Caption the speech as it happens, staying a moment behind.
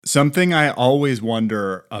Something I always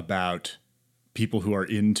wonder about people who are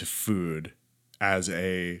into food as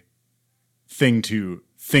a thing to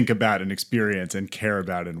think about and experience and care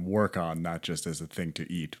about and work on, not just as a thing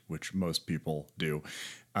to eat, which most people do,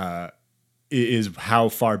 is how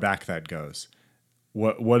far back that goes.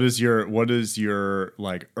 What is your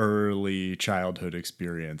like early childhood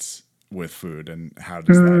experience with food, and how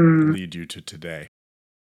does that lead you to today?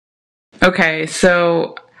 Okay,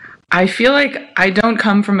 so I feel like I don't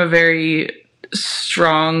come from a very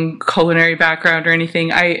strong culinary background or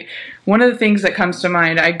anything. One of the things that comes to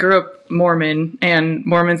mind, I grew up Mormon, and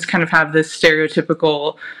Mormons kind of have this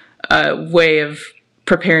stereotypical way of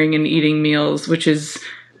preparing and eating meals, which is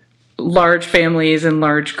large families and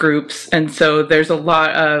large groups. And so there's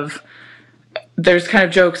kind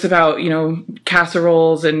of jokes about,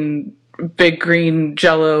 casseroles and big green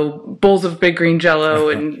jello, bowls of big green jello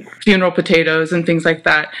and funeral potatoes and things like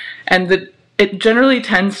that. And it generally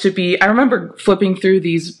tends to be, I remember flipping through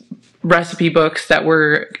these recipe books that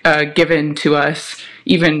were given to us,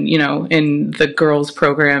 even, in the girls'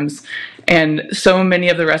 programs. And so many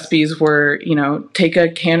of the recipes were, take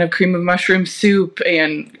a can of cream of mushroom soup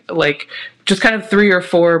and like just kind of 3 or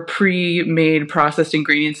 4 pre-made processed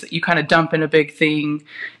ingredients that you kind of dump in a big thing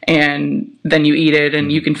and then you eat it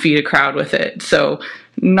and you can feed a crowd with it. So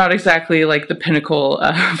not exactly like the pinnacle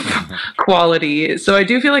of quality. So I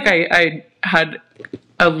do feel like I had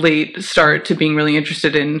a late start to being really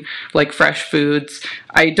interested in like fresh foods.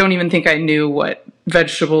 I don't even think I knew what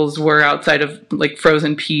vegetables were outside of like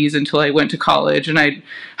frozen peas until I went to college, and I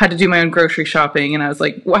had to do my own grocery shopping, and I was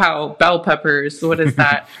like, wow, bell peppers, what is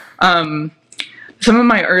that? Some of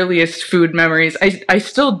my earliest food memories, I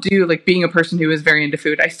still do, like being a person who is very into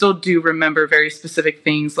food, I still do remember very specific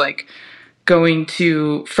things like going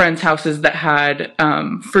to friends' houses that had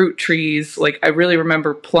fruit trees. Like I really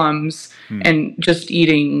remember plums and just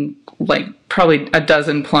eating like probably a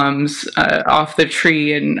dozen plums off the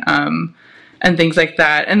tree and things like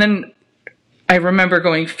that. And then I remember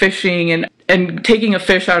going fishing and taking a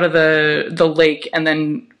fish out of the lake and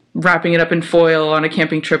then wrapping it up in foil on a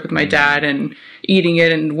camping trip with my dad and eating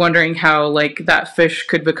it and wondering how like that fish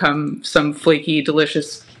could become some flaky,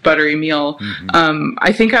 delicious, buttery meal.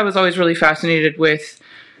 I think I was always really fascinated with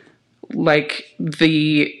like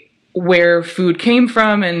where food came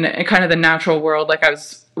from and kind of the natural world. Like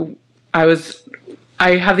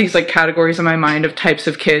I have these like categories in my mind of types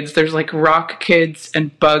of kids. There's like rock kids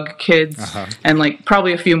and bug kids and like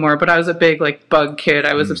probably a few more, but I was a big like bug kid.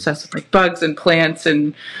 I was obsessed with like bugs and plants,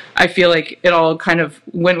 and I feel like it all kind of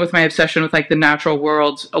went with my obsession with like the natural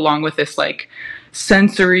world along with this like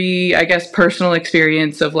sensory, I guess, personal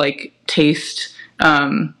experience of like taste.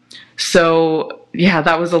 So yeah,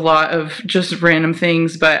 that was a lot of just random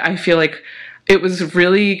things, but I feel like it was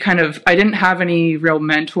really kind of, I didn't have any real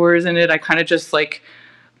mentors in it. I kind of just like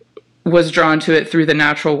was drawn to it through the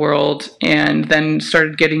natural world, and then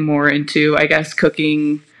started getting more into, I guess,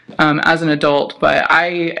 cooking as an adult. But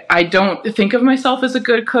I don't think of myself as a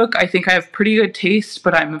good cook. I think I have pretty good taste,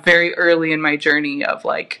 but I'm very early in my journey of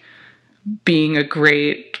like being a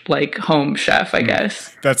great like home chef, I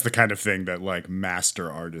guess. That's the kind of thing that like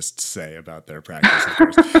master artists say about their practice, of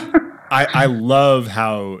course. I love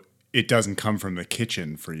how it doesn't come from the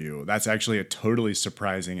kitchen for you. That's actually a totally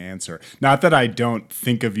surprising answer. Not that I don't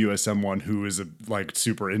think of you as someone who is like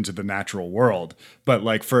super into the natural world, but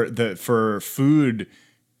like for food,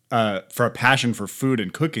 for a passion for food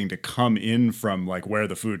and cooking to come in from like where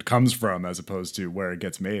the food comes from as opposed to where it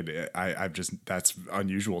gets made. That's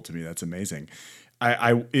unusual to me. That's amazing.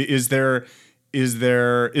 Is the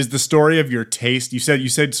story of your taste? You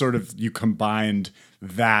said sort of you combined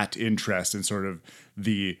that interest in sort of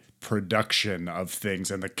the production of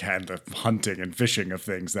things and the hunting and fishing of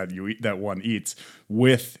things that that one eats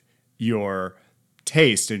with your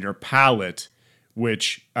taste and your palate,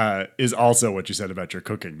 which is also what you said about your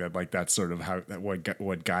cooking, that like that's sort of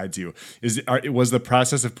what guides you. Was the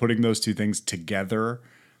process of putting those two things together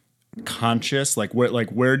conscious?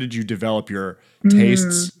 Where did you develop your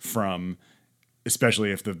tastes from,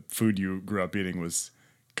 especially if the food you grew up eating was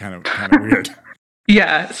kind of weird?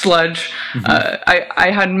 Yeah, sludge.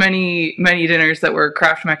 I had many dinners that were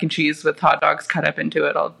Kraft mac and cheese with hot dogs cut up into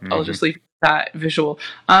it. I'll just leave that visual.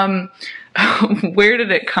 Where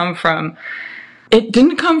did it come from? It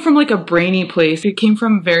didn't come from like a brainy place. It came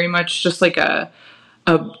from very much just like a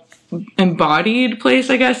embodied place,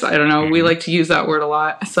 I guess. I don't know. We like to use that word a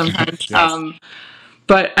lot sometimes. Yes.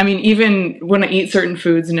 But I mean, even when I eat certain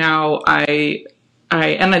foods now,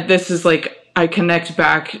 this is like, I connect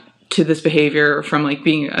back to this behavior from like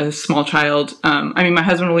being a small child. I mean, my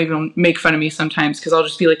husband will even make fun of me sometimes because I'll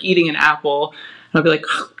just be like eating an apple and I'll be like,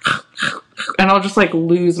 and I'll just like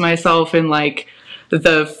lose myself in like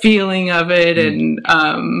the feeling of it. And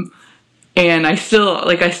I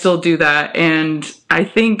still do that. And I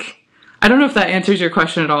think, I don't know if that answers your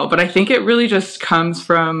question at all, but I think it really just comes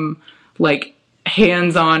from like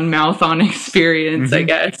hands-on, mouth-on experience, I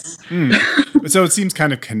guess. So it seems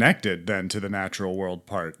kind of connected then to the natural world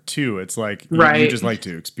part too. It's like you just like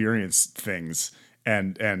to experience things,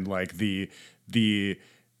 and like the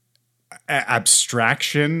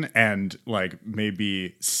abstraction and like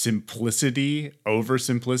maybe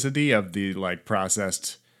oversimplicity of the like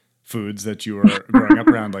processed foods that you were growing up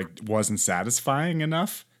around like wasn't satisfying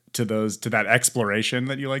enough to that exploration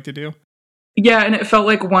that you like to do. Yeah, and it felt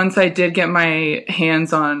like once I did get my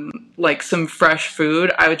hands on like some fresh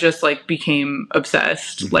food, I would just like became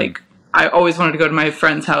obsessed. Like I always wanted to go to my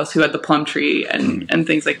friend's house who had the plum tree and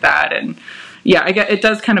things like that. And yeah, I get it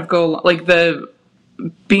does kind of go like the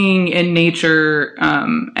being in nature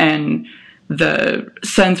and the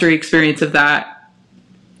sensory experience of that.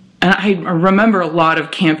 And I remember a lot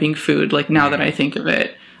of camping food, like now that I think of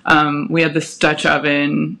it. We had this Dutch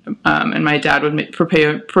oven, and my dad would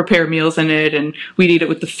prepare meals in it, and we'd eat it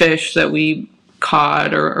with the fish that we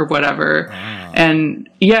caught or whatever. Wow. And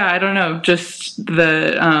yeah, I don't know, just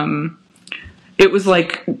it was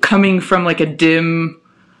like coming from like a dim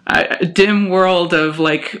world of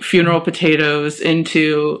like funeral potatoes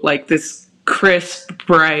into like this crisp,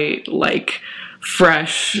 bright, like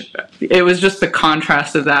fresh. It was just the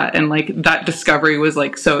contrast of that, and like that discovery was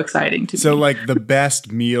like so exciting to me. So like the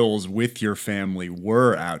best meals with your family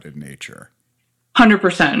were out in nature.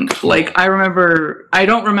 100%. Like I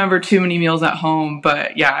don't remember too many meals at home,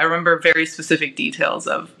 but yeah, I remember very specific details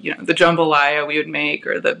of, you know, the jambalaya we would make,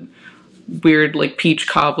 or the weird like peach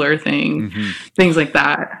cobbler thing, things like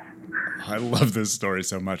that. I love this story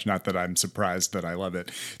so much. Not that I'm surprised that I love it.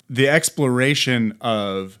 The exploration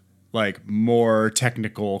of like more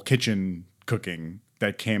technical kitchen cooking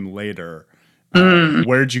that came later.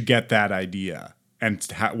 Where'd you get that idea, and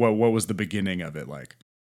what was the beginning of it like?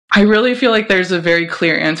 I really feel like there's a very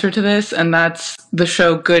clear answer to this, and that's the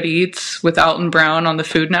show Good Eats with Alton Brown on the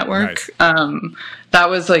Food Network. Nice. That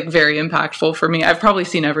was like very impactful for me. I've probably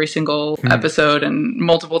seen every single episode and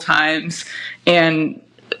multiple times. And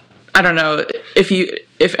I don't know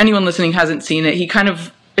if anyone listening hasn't seen it,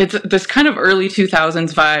 it's this kind of early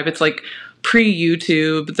 2000s vibe. It's like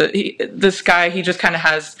pre-YouTube. This guy, he just kind of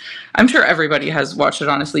has, I'm sure everybody has watched it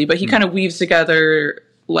honestly, but he kind of weaves together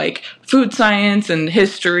like food science and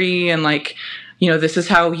history and like, you know, this is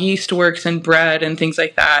how yeast works in bread and things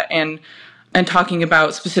like that. And talking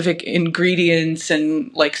about specific ingredients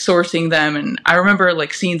and like sourcing them. And I remember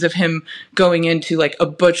like scenes of him going into like a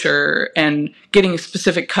butcher and getting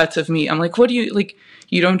specific cuts of meat. I'm like, what do you like?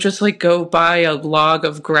 You don't just like go buy a log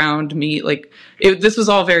of ground meat. Like this was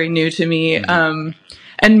all very new to me. And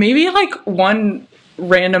maybe like one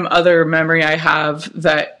random other memory I have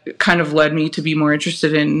that kind of led me to be more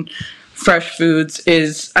interested in fresh foods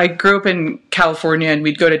is I grew up in California, and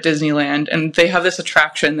we'd go to Disneyland, and they have this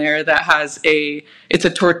attraction there that has it's a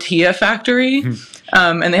tortilla factory.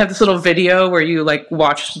 And they have this little video where you like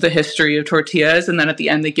watch the history of tortillas, and then at the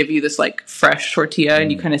end they give you this like fresh tortilla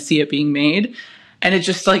and you kind of see it being made. And it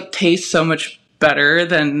just like tastes so much better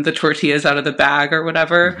than the tortillas out of the bag or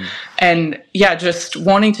whatever. And yeah, just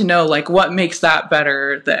wanting to know like what makes that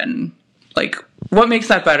better than like what makes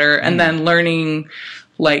that better. And then learning,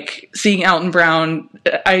 like seeing Alton Brown,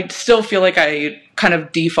 I still feel like I kind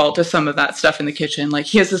of default to some of that stuff in the kitchen. Like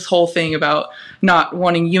he has this whole thing about not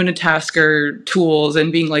wanting unitasker tools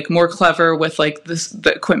and being like more clever with like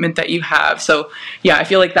the equipment that you have. So yeah, I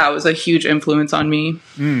feel like that was a huge influence on me.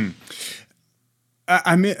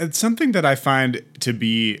 I mean, it's something that I find to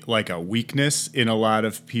be like a weakness in a lot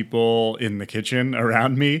of people in the kitchen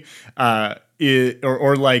around me,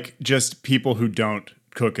 or like just people who don't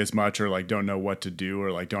cook as much, or like don't know what to do,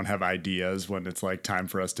 or like don't have ideas when it's like time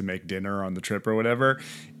for us to make dinner on the trip or whatever,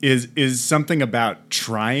 is something about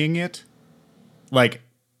trying it, like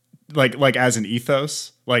as an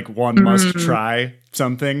ethos, like one must try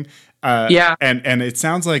something. Yeah. And it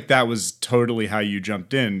sounds like that was totally how you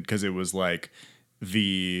jumped in, because it was like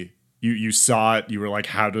you saw it, you were like,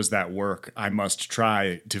 how does that work? I must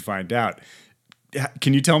try to find out.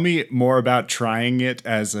 Can you tell me more about trying it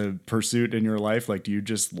as a pursuit in your life? Like, do you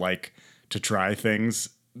just like to try things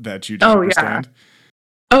that you don't understand?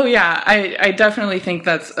 Oh yeah. I definitely think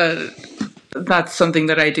that's something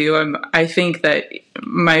that I do. I think that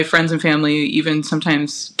my friends and family even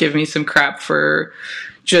sometimes give me some crap for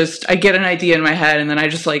just, I get an idea in my head and then I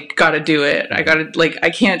just like gotta do it.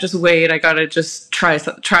 I can't just wait. I gotta just try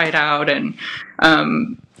it out. And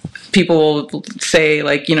people will say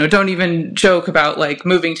like, you know, don't even joke about like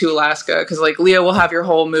moving to Alaska because like Leah will have your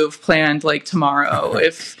whole move planned like tomorrow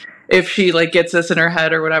if she like gets this in her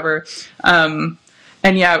head or whatever. And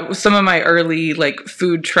yeah, some of my early like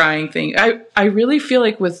food trying thing, I really feel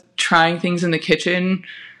like with trying things in the kitchen,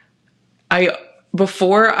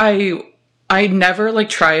 before I never like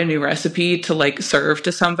try a new recipe to like serve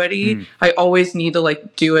to somebody. I always need to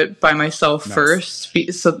like do it by myself first.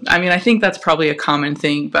 So, I mean, I think that's probably a common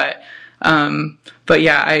thing, but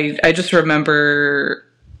yeah, I just remember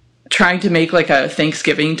trying to make like a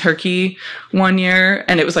Thanksgiving turkey one year,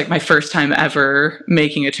 and it was like my first time ever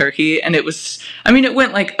making a turkey, and it was, I mean, it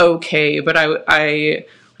went like okay, but I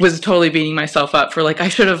was totally beating myself up for like I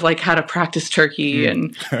should have like had a practice turkey.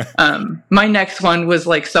 And my next one was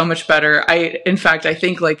like so much better. In fact I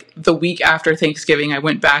think like the week after Thanksgiving I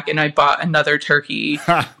went back and I bought another turkey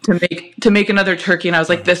to make another turkey, and I was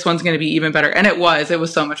like, this one's going to be even better, and it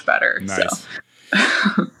was so much better. Nice.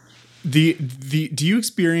 So do you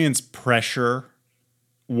experience pressure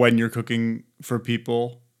when you're cooking for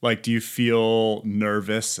people? Like, do you feel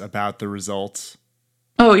nervous about the results?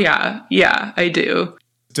 Oh yeah, I do.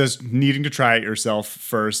 Does needing to try it yourself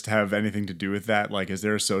first have anything to do with that? Like, is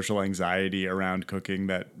there a social anxiety around cooking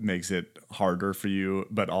that makes it harder for you,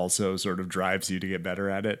 but also sort of drives you to get better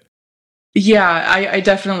at it? Yeah, I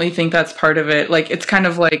definitely think that's part of it. Like, it's kind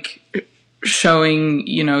of like showing,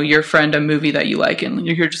 you know, your friend a movie that you like, and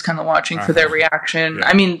you're just kind of watching for their reaction. Yeah.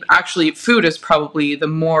 I mean, actually, food is probably the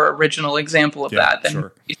more original example of that. Than,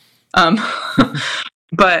 sure.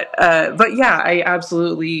 But yeah, I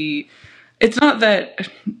absolutely. It's not that,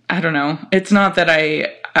 I don't know. It's not that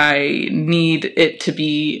I need it to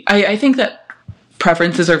be, I think that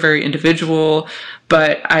preferences are very individual,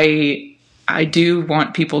 but I do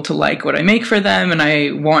want people to like what I make for them, and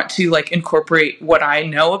I want to like incorporate what I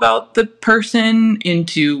know about the person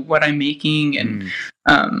into what I'm making, and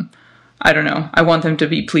I don't know. I want them to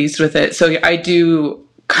be pleased with it. So I do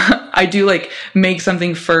like make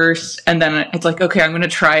something first, and then it's like, okay, I'm going to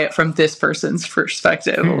try it from this person's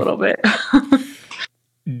perspective a little bit.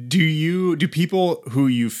 Do people who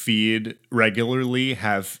you feed regularly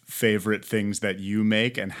have favorite things that you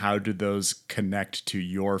make, and how do those connect to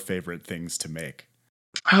your favorite things to make?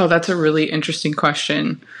 Oh, that's a really interesting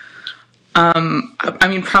question. I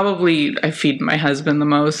mean, probably I feed my husband the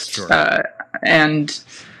most. Sure. And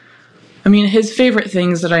I mean, his favorite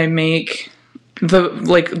things that I make,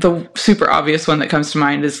 the super obvious one that comes to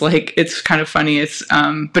mind is like, it's kind of funny. It's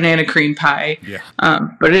banana cream pie. Yeah.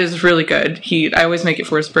 But it is really good. I always make it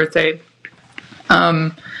for his birthday.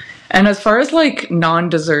 And as far as like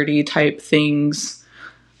non-desserty type things,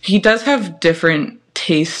 he does have different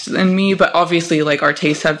tastes than me, but obviously like our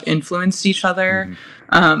tastes have influenced each other.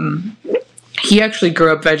 He actually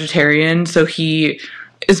grew up vegetarian, so he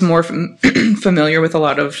is more familiar with a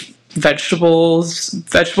lot of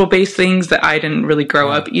vegetable-based things that I didn't really grow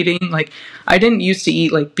up eating. Like, I didn't used to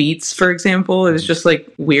eat like beets, for example. It was just like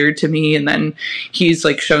weird to me. And then he's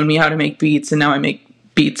like shown me how to make beets, and now I make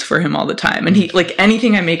beets for him all the time. And he like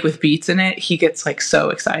anything I make with beets in it, he gets like so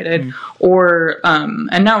excited. Or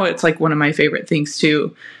and now it's like one of my favorite things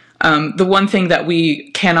too. The one thing that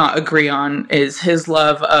we cannot agree on is his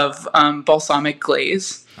love of balsamic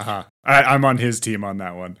glaze. I'm on his team on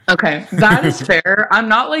that one. Okay, that is fair. I'm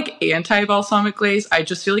not like anti-balsamic glaze. I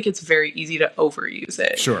just feel like it's very easy to overuse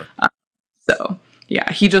it. Sure. So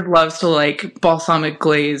yeah, he just loves to like balsamic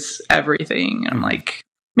glaze everything. I'm like,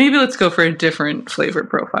 maybe let's go for a different flavor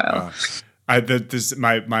profile.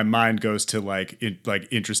 My mind goes to like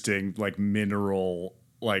interesting like mineral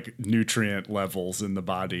like nutrient levels in the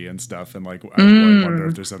body and stuff, and like I wonder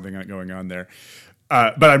if there's something going on there.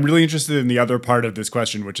 But I'm really interested in the other part of this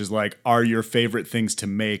question, which is like, are your favorite things to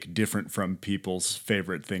make different from people's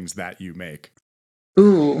favorite things that you make?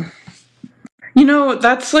 Ooh, you know,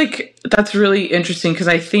 that's really interesting, because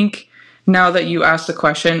I think now that you asked the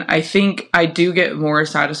question, I think I do get more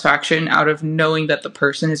satisfaction out of knowing that the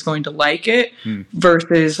person is going to like it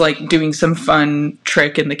versus like doing some fun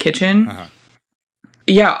trick in the kitchen.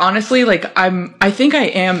 Yeah, honestly, like I think I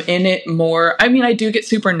am in it more. I mean, I do get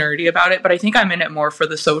super nerdy about it, but I think I'm in it more for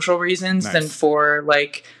the social reasons than for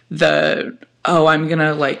like I'm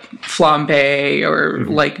gonna like flambe or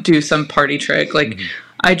like do some party trick. Like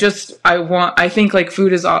I think like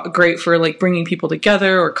food is great for like bringing people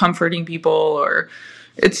together or comforting people, or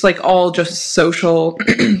it's like all just social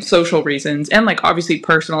reasons, and like obviously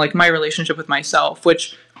personal, like my relationship with myself,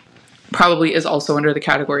 which probably is also under the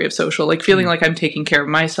category of social, like feeling like I'm taking care of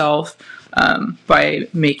myself by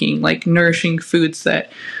making like nourishing foods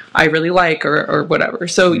that I really like or whatever.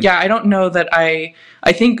 So yeah, I don't know that I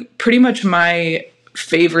think pretty much my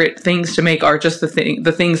favorite things to make are just the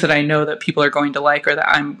things that I know that people are going to like or that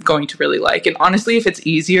I'm going to really like. And honestly, if it's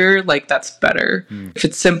easier, like that's better. If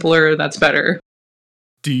it's simpler, that's better.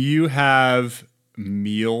 Do you have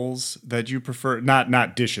meals that you prefer?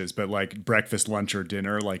 Not dishes, but like breakfast, lunch, or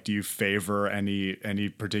dinner. Like, do you favor any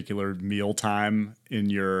particular meal time in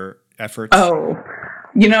your efforts? Oh,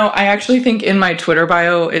 I actually think in my Twitter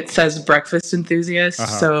bio it says breakfast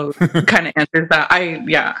enthusiast, so kind of answers that.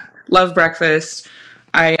 I love breakfast.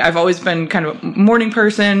 I've always been kind of a morning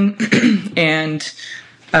person, and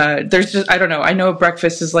there's just, I don't know. I know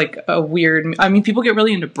breakfast is like a weird, I mean, people get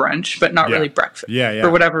really into brunch, but not really breakfast for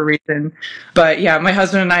whatever reason. But yeah, my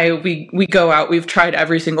husband and I, we go out, we've tried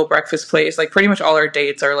every single breakfast place. Like pretty much all our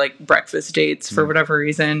dates are like breakfast dates for whatever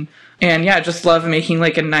reason. And yeah, just love making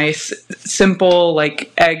like a nice, simple,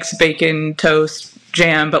 like eggs, bacon, toast,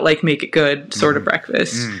 jam, but like make it good sort of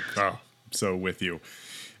breakfast. Oh, so with you.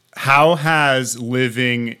 How has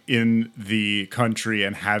living in the country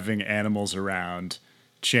and having animals around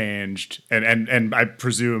changed, and I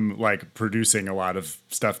presume like producing a lot of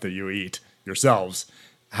stuff that you eat yourselves,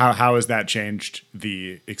 how has that changed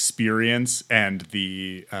the experience and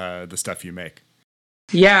the stuff you make?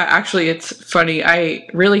 Yeah, actually it's funny. I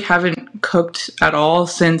really haven't cooked at all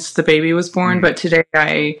since the baby was born, but today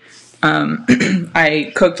I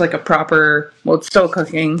I cooked like a proper, well, it's still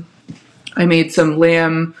cooking. I made some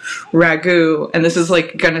lamb ragu, and this is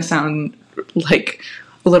like gonna sound like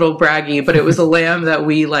a little braggy, but it was a lamb that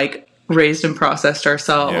we like raised and processed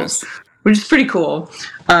ourselves, which is pretty cool.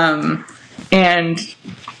 And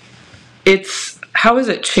how has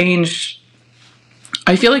it changed?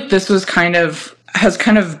 I feel like this has kind of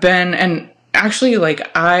been, and actually like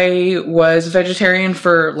I was vegetarian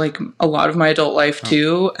for like a lot of my adult life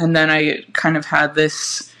too. And then I kind of had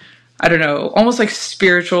this, I don't know, almost like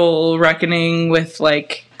spiritual reckoning with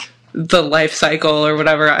like the life cycle or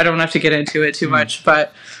whatever. I don't have to get into it too much,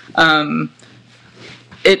 but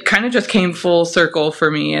it kind of just came full circle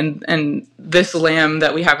for me. And this lamb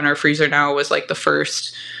that we have in our freezer now was like the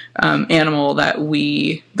first animal that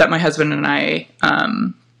my husband and I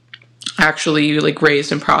actually like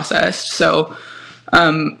raised and processed. So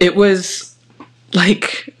it was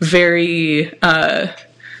like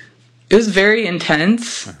it was very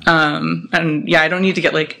intense. And yeah, I don't need to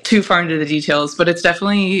get like too far into the details, but it's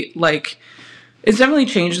definitely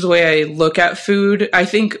changed the way I look at food. I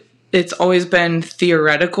think it's always been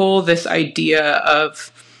theoretical, this idea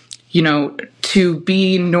of, to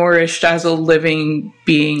be nourished as a living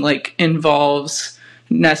being, like, involves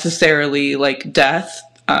necessarily like death.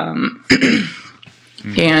 And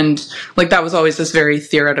like, that was always this very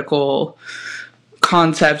theoretical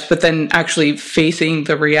concept, but then actually facing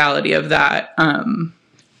the reality of that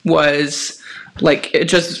was like, it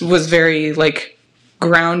just was very like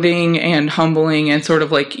grounding and humbling, and sort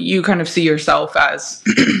of like you kind of see yourself as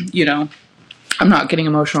I'm not getting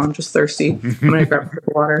emotional, I'm just thirsty. I'm gonna grab a sip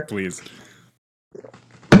of water, please.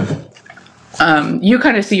 You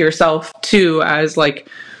kind of see yourself too as like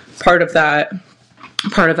part of that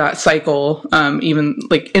cycle, even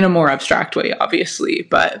like in a more abstract way, obviously.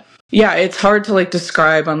 But yeah, it's hard to like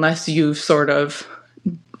describe unless you've sort of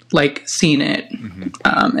like seen it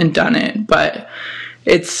and done it. But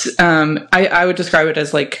it's I would describe it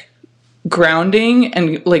as like grounding,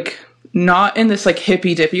 and like not in this like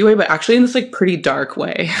hippy dippy way, but actually in this like pretty dark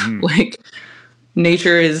way. Like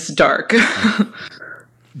nature is dark.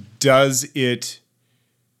 Does it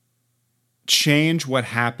change what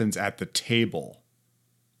happens at the table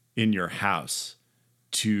in your house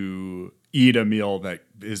to eat a meal that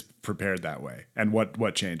is prepared that way? And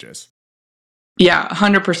what changes? Yeah,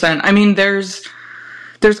 100%. I mean, there's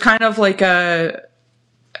kind of like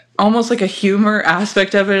almost like a humor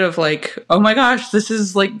aspect of it, of like, oh my gosh, this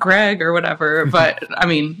is like Greg or whatever. But I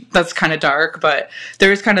mean, that's kind of dark, but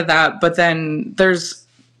there's kind of that. But then there's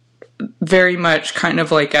very much kind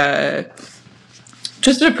of like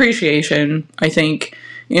just an appreciation, I think,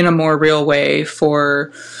 in a more real way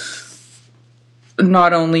for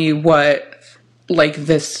not only what like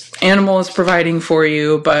this animal is providing for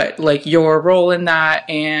you, but like your role in that,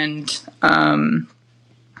 and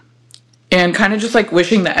kind of just like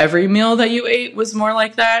wishing that every meal that you ate was more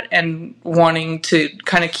like that, and wanting to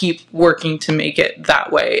kind of keep working to make it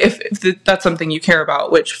that way, if that's something you care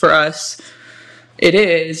about, which for us it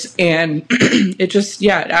is. And it just,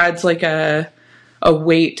 yeah, it adds like a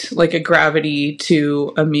weight, like a gravity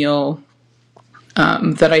to a meal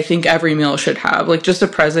that I think every meal should have, like just a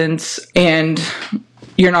presence. And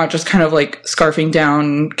you're not just kind of like scarfing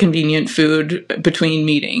down convenient food between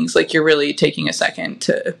meetings. Like you're really taking a second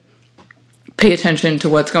to pay attention to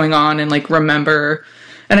what's going on and like remember.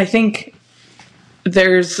 And I think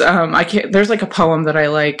there's like a poem that I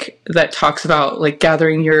like that talks about like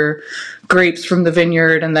gathering your grapes from the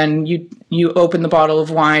vineyard, and then you open the bottle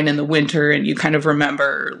of wine in the winter and you kind of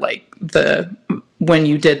remember like the when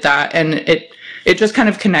you did that, and it just kind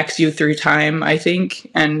of connects you through time, I think,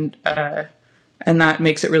 and that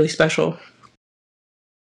makes it really special.